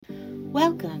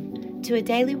Welcome to a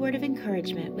daily word of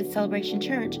encouragement with Celebration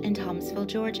Church in Thomasville,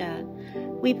 Georgia.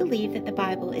 We believe that the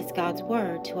Bible is God's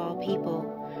word to all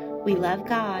people. We love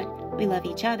God, we love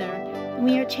each other, and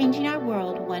we are changing our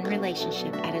world one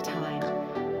relationship at a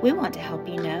time. We want to help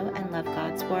you know and love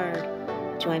God's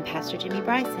word. Join Pastor Jimmy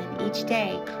Bryson each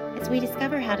day as we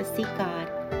discover how to seek God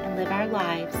and live our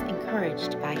lives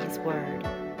encouraged by His word.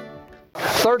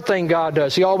 Third thing God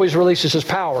does, He always releases His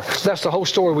power. That's the whole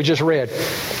story we just read.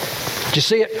 Did you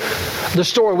see it? The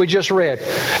story we just read.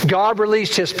 God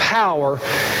released His power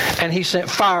and He sent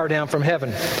fire down from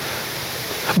heaven.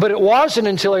 But it wasn't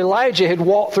until Elijah had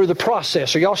walked through the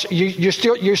process. You're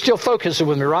still focusing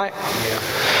with me, right? Yeah.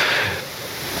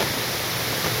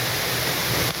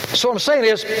 So what I'm saying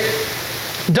is,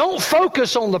 don't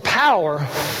focus on the power,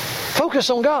 focus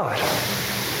on God.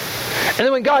 And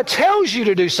then when God tells you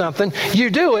to do something, you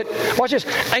do it. Watch this.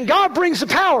 And God brings the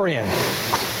power in.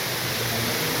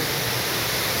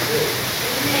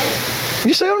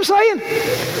 You see what I'm saying?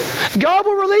 God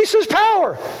will release His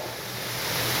power.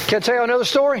 Can I tell you another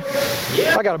story?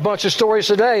 Yeah. I got a bunch of stories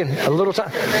today and a little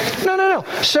time. No.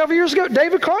 Several years ago,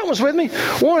 David Carlton was with me.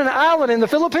 We're on an island in the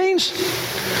Philippines.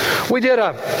 We did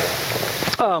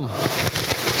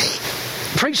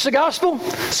preach the gospel.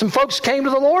 Some folks came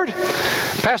to the Lord.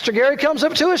 Pastor Gary comes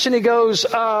up to us and he goes,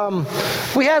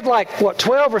 we had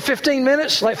 12 or 15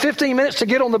 minutes, 15 minutes to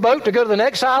get on the boat to go to the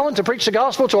next island to preach the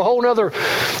gospel to a whole other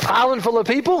island full of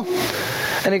people.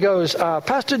 And he goes,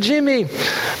 Pastor Jimmy,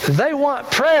 they want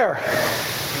prayer.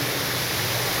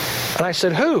 And I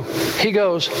said, who? He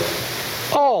goes,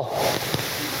 all.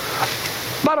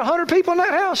 About 100 people in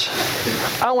that house.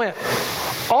 I went,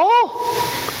 all?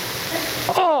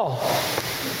 All.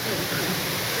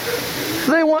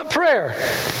 They want prayer.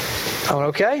 I went,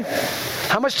 okay.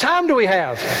 How much time do we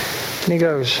have? And he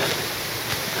goes,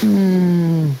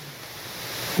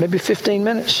 maybe 15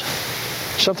 minutes.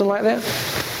 Something like that.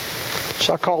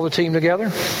 So I called the team together.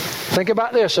 Think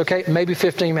about this, okay? Maybe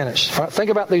 15 minutes. All right, think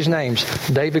about these names.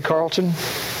 David Carlton,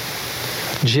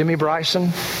 Jimmy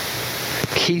Bryson,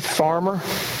 Keith Farmer,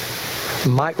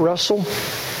 Mike Russell.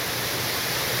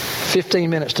 15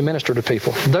 minutes to minister to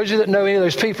people. Those of you that know any of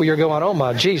those people, you're going, oh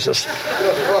my Jesus.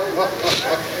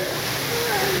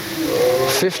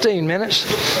 15 minutes.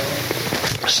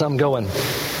 Some going,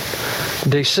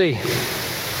 DC.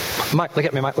 Mike, look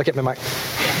at me, Mike. Look at me, Mike.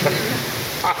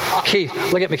 Keith,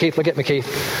 look at me, Keith. Look at me, Keith.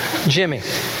 Jimmy,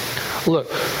 look,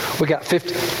 we got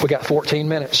 14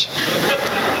 minutes.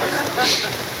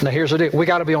 Now here's the deal. We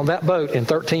got to be on that boat in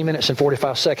 13 minutes and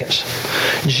 45 seconds.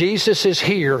 Jesus is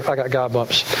here. I got God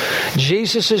bumps.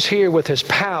 Jesus is here with His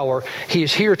power. He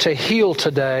is here to heal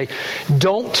today.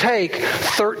 Don't take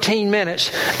 13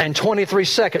 minutes and 23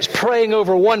 seconds praying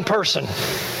over one person.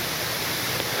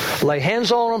 Lay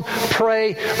hands on them,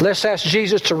 pray. Let's ask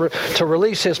Jesus to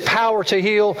release His power to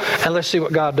heal, and let's see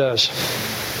what God does.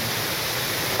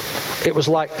 It was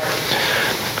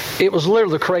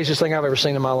literally the craziest thing I've ever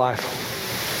seen in my life.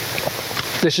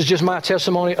 This is just my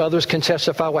testimony. Others can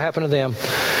testify what happened to them.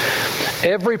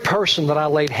 Every person that I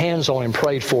laid hands on and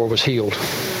prayed for was healed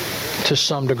to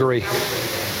some degree.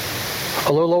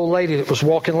 A little old lady that was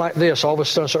walking like this, all of a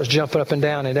sudden starts jumping up and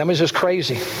down. And that was just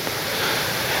crazy.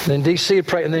 And then DC had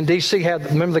prayed. And then DC had,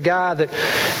 remember the guy that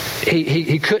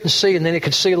he couldn't see and then he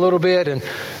could see a little bit. And,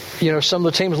 some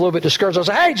of the team was a little bit discouraged. I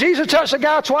said, hey, Jesus touched the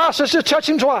guy twice. Let's just touch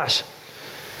him twice.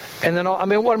 And then,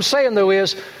 what I'm saying though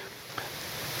is,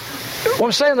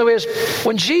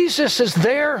 when Jesus is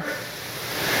there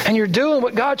and you're doing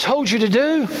what God told you to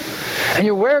do and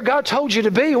you're where God told you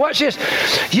to be, watch this.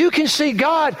 You can see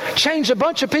God change a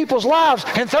bunch of people's lives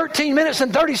in 13 minutes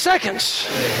and 30 seconds.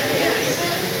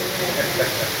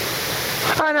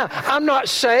 I know. I'm not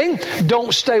saying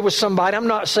don't stay with somebody. I'm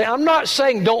not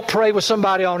saying don't pray with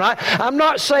somebody all night. I'm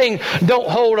not saying don't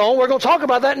hold on. We're going to talk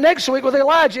about that next week with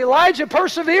Elijah. Elijah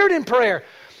persevered in prayer.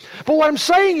 But what I'm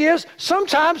saying is,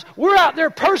 sometimes we're out there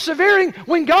persevering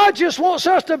when God just wants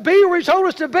us to be where He told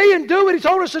us to be and do what He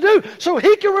told us to do so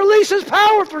He can release His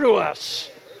power through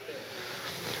us.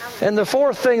 And the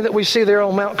fourth thing that we see there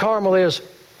on Mount Carmel is,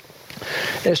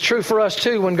 it's true for us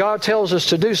too. When God tells us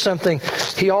to do something,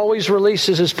 He always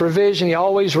releases His provision. He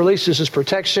always releases His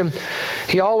protection.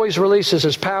 He always releases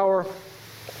His power.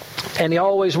 And He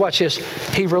always, watch this,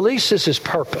 He releases His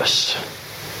purpose.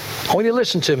 I want you to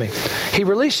listen to me. He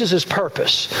releases His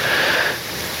purpose.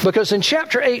 Because in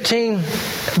chapter 18,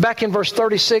 back in verse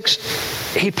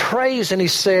 36, he prays and he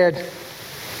said,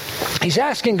 he's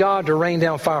asking God to rain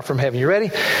down fire from heaven. You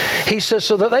ready? He says,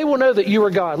 so that they will know that you are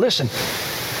God. Listen,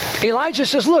 Elijah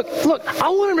says, look, I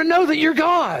want them to know that you're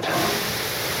God.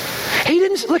 He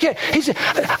didn't look at. He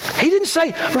didn't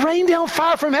say, "Rain down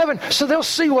fire from heaven, so they'll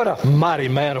see what a mighty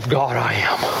man of God I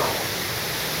am."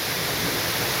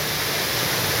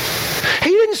 He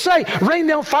didn't say, "Rain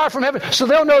down fire from heaven, so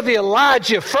they'll know the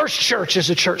Elijah First Church is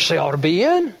the church they ought to be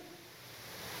in."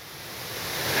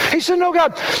 He said, "No,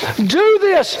 God, do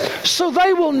this so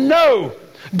they will know.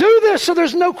 Do this so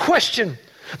there's no question.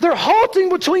 They're halting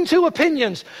between two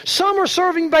opinions. Some are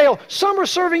serving Baal, some are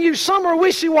serving you, some are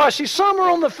wishy-washy, some are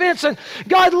on the fence. And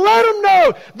God, let them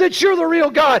know that you're the real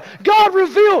God. God,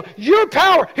 reveal your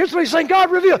power." Here's what he's saying.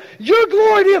 God, reveal your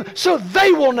glory to them so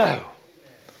they will know.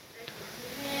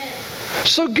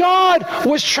 So God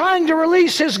was trying to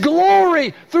release His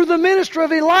glory through the ministry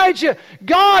of Elijah.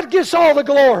 God gets all the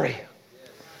glory.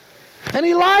 And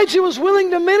Elijah was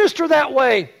willing to minister that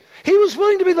way. He was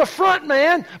willing to be the front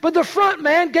man, but the front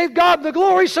man gave God the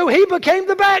glory, so he became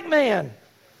the back man.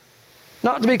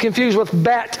 Not to be confused with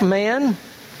Batman.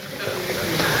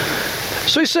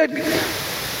 So he said,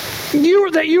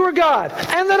 that you are God,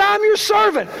 and that I'm your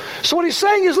servant. So what he's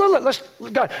saying is,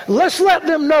 let's let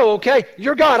them know, okay,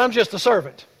 you're God, I'm just a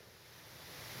servant.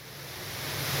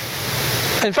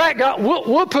 In fact, God,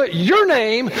 we'll put your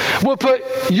name, we'll put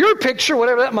your picture,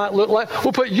 whatever that might look like,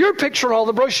 we'll put your picture on all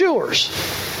the brochures.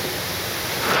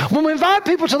 When we invite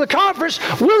people to the conference,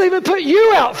 we'll even put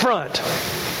you out front.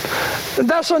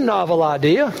 That's a novel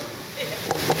idea.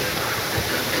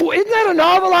 Well, isn't that a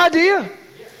novel idea?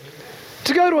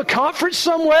 To go to a conference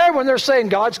somewhere when they're saying,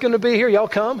 "God's going to be here, y'all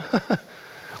come."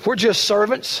 We're just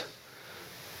servants.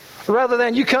 Rather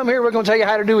than, "You come here, we're going to tell you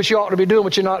how to do what you ought to be doing,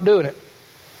 but you're not doing it."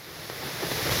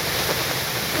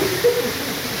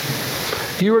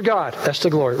 You are God. That's the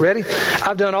glory. Ready?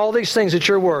 "I've done all these things at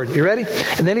your word." You ready?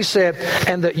 And then he said,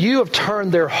 "And that you have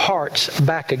turned their hearts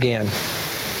back again."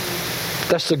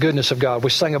 That's the goodness of God. We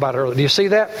sang about it earlier. Do you see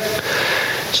that?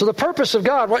 So the purpose of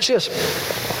God, watch this.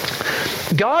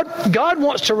 God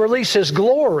wants to release His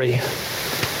glory,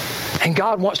 and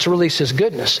God wants to release His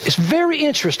goodness. It's very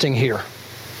interesting here.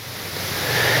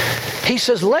 He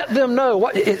says, let them know.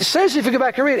 What it says, if you go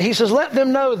back and read it, He says, let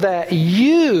them know that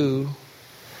you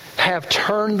have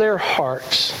turned their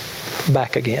hearts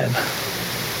back again.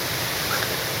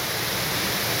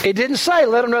 It didn't say,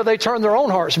 let them know they turned their own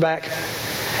hearts back.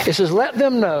 It says, let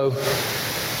them know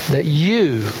that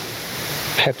you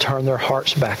have turned their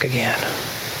hearts back again.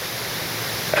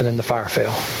 And then the fire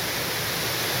fell.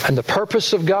 And the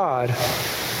purpose of God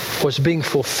was being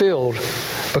fulfilled,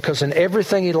 because in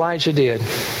everything Elijah did,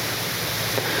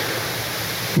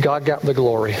 God got the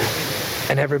glory,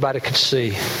 and everybody could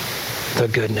see the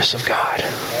goodness of God.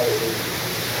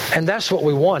 And that's what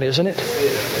we want, isn't it?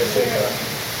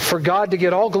 For God to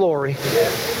get all glory,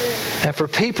 and for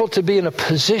people to be in a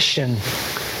position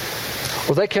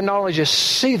where they can not only just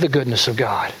see the goodness of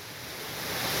God,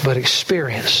 but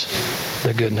experience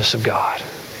the goodness of God.